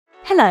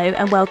Hello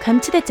and welcome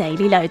to the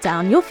Daily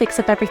Lowdown, your fix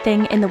of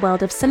everything in the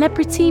world of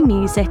celebrity,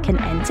 music and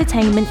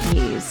entertainment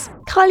news.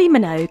 Kylie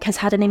Minogue has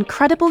had an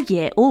incredible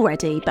year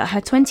already, but her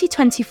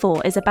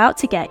 2024 is about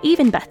to get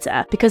even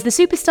better because the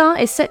superstar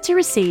is set to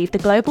receive the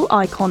Global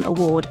Icon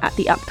Award at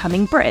the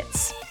upcoming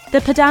Brits. The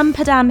Padam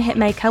Padam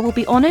hitmaker will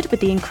be honoured with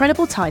the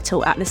incredible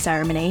title at the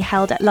ceremony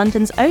held at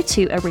London's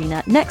O2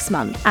 Arena next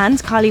month, and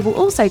Kylie will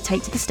also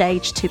take to the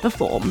stage to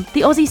perform.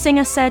 The Aussie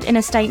singer said in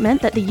a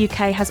statement that the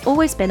UK has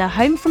always been a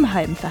home from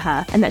home for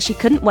her and that she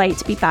couldn't wait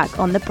to be back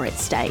on the Brit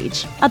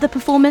stage. Other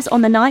performers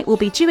on the night will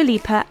be Dua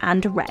Lipa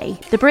and Ray.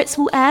 The Brits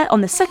will air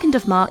on the 2nd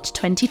of March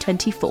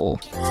 2024.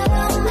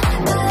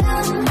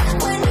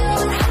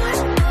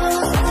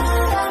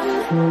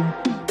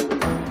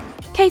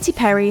 Katy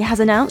Perry has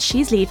announced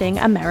she's leaving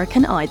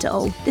American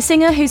Idol. The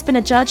singer, who's been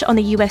a judge on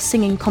the US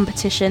singing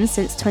competition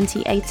since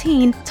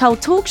 2018,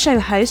 told talk show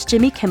host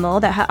Jimmy Kimmel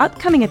that her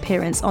upcoming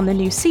appearance on the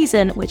new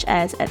season, which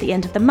airs at the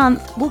end of the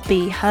month, will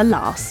be her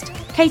last.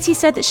 Katy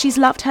said that she's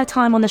loved her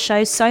time on the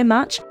show so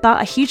much,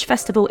 but a huge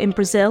festival in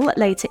Brazil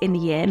later in the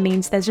year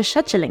means there's a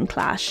scheduling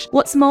clash.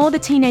 What's more, the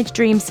Teenage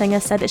Dream singer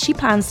said that she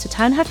plans to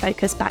turn her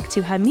focus back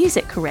to her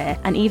music career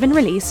and even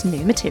release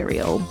new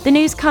material. The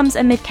news comes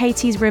amid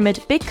Katy's rumoured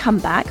big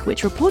comeback,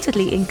 which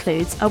reportedly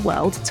includes a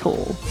world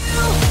tour.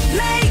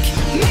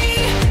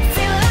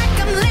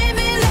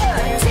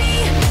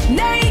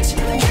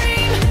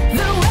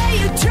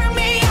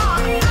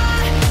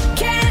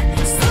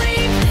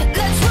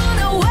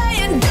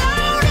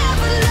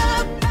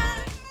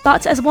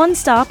 But as one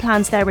star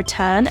plans their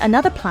return,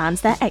 another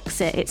plans their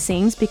exit, it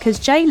seems, because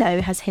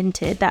J.Lo has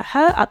hinted that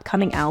her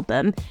upcoming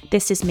album,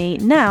 This Is Me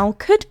Now,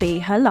 could be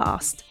her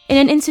last. In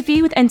an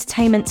interview with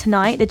Entertainment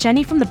Tonight, the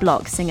Jenny from the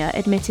Block singer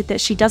admitted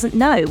that she doesn't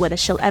know whether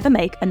she'll ever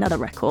make another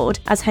record,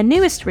 as her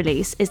newest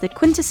release is the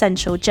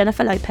quintessential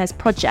Jennifer Lopez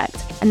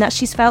project, and that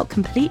she's felt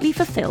completely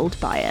fulfilled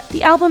by it.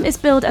 The album is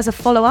billed as a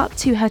follow-up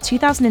to her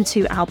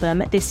 2002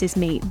 album, This Is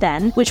Me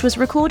Then, which was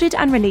recorded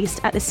and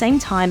released at the same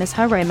time as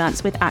her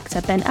romance with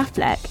actor Ben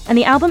Affleck, and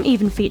the album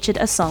even featured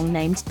a song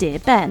named Dear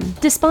Ben.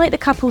 Despite the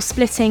couple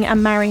splitting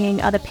and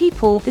marrying other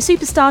people, the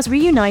superstars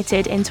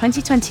reunited in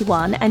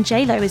 2021, and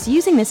J.Lo is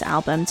using this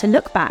album to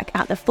look back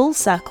at the full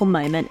circle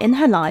moment in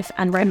her life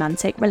and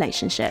romantic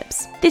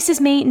relationships. This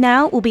Is Me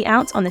Now will be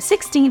out on the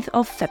 16th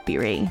of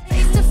February.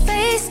 Face to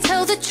face,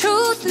 tell the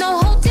truth, no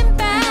holding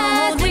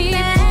back. We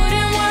put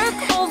in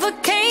work,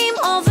 overcame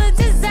all the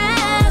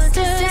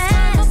disasters.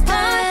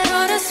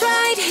 Put us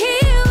right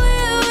here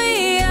where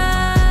we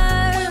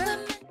are.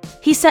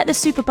 He set the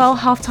Super Bowl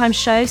halftime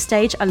show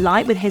stage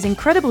alight with his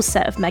incredible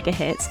set of mega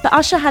hits, but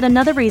Usher had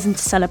another reason to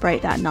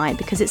celebrate that night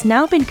because it's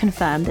now been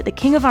confirmed that the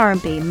king of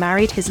R&B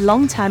married his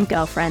long-term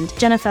girlfriend,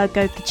 Jennifer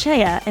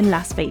Goycochea, in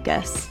Las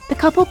Vegas. The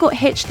couple got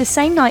hitched the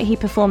same night he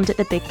performed at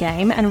the big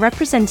game, and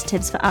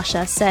representatives for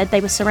Usher said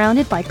they were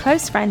surrounded by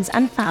close friends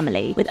and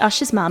family, with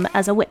Usher's mum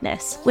as a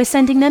witness. We're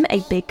sending them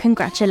a big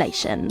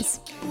congratulations.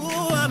 Ooh,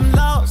 I'm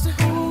lost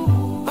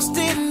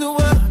in the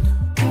world.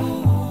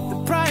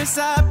 The price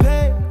I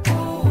pay.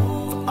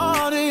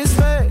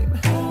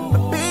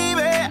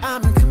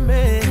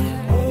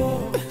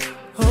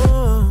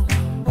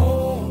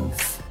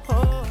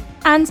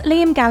 And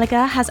Liam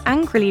Gallagher has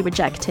angrily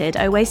rejected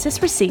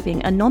Oasis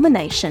receiving a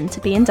nomination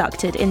to be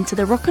inducted into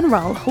the Rock and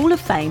Roll Hall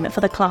of Fame for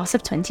the class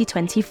of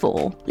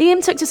 2024.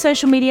 Liam took to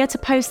social media to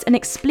post an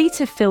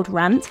expletive-filled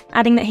rant,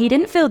 adding that he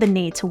didn't feel the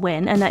need to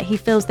win and that he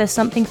feels there's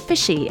something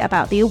fishy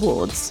about the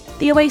awards.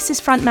 The Oasis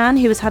frontman,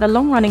 who has had a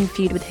long-running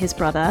feud with his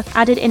brother,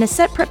 added in a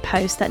separate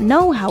post that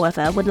Noel,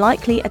 however, would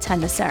likely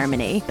attend the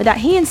ceremony, but that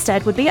he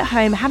instead would be at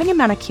home having a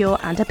manicure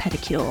and a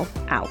pedicure.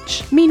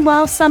 Ouch.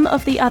 Meanwhile, some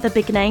of the other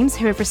big names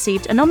who have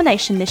received a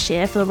nomination this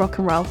year for the Rock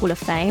and Roll Hall of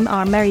Fame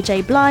are Mary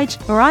J. Blige,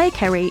 Mariah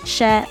Carey,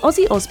 Cher,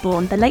 Ozzy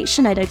Osbourne, the late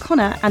Sinead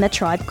O'Connor, and A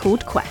Tribe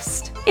Called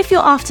Quest. If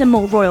you're after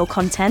more royal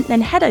content,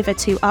 then head over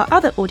to our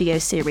other audio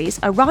series,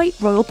 A Right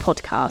Royal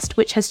Podcast,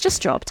 which has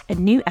just dropped a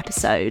new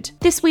episode.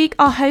 This week,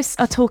 our hosts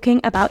are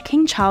talking about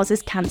King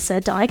Charles's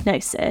cancer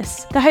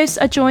diagnosis. The hosts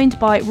are joined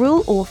by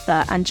royal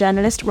author and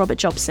journalist Robert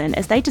Jobson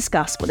as they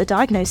discuss what the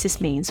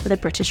diagnosis means for the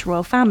British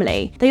royal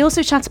family. They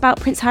also chat about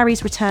Prince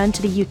Harry's return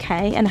to the UK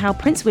and how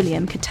Prince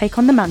William could take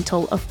on the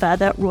mantle of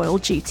further royal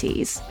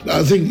duties.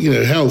 I think,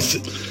 health,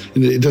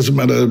 it doesn't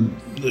matter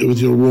if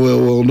you're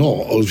royal or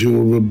not, or if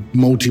you're a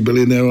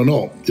multi-billionaire or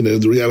not.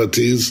 The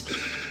reality is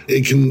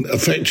it can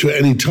affect you at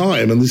any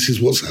time, and this is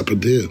what's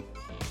happened here.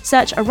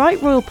 Search A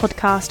Right Royal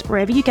Podcast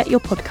wherever you get your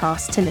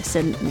podcasts to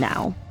listen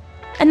now.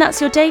 And that's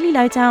your Daily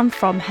Lowdown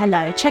from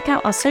Hello. Check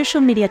out our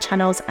social media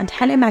channels and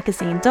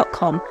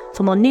hellomagazine.com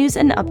for more news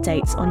and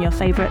updates on your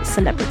favourite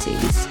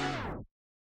celebrities.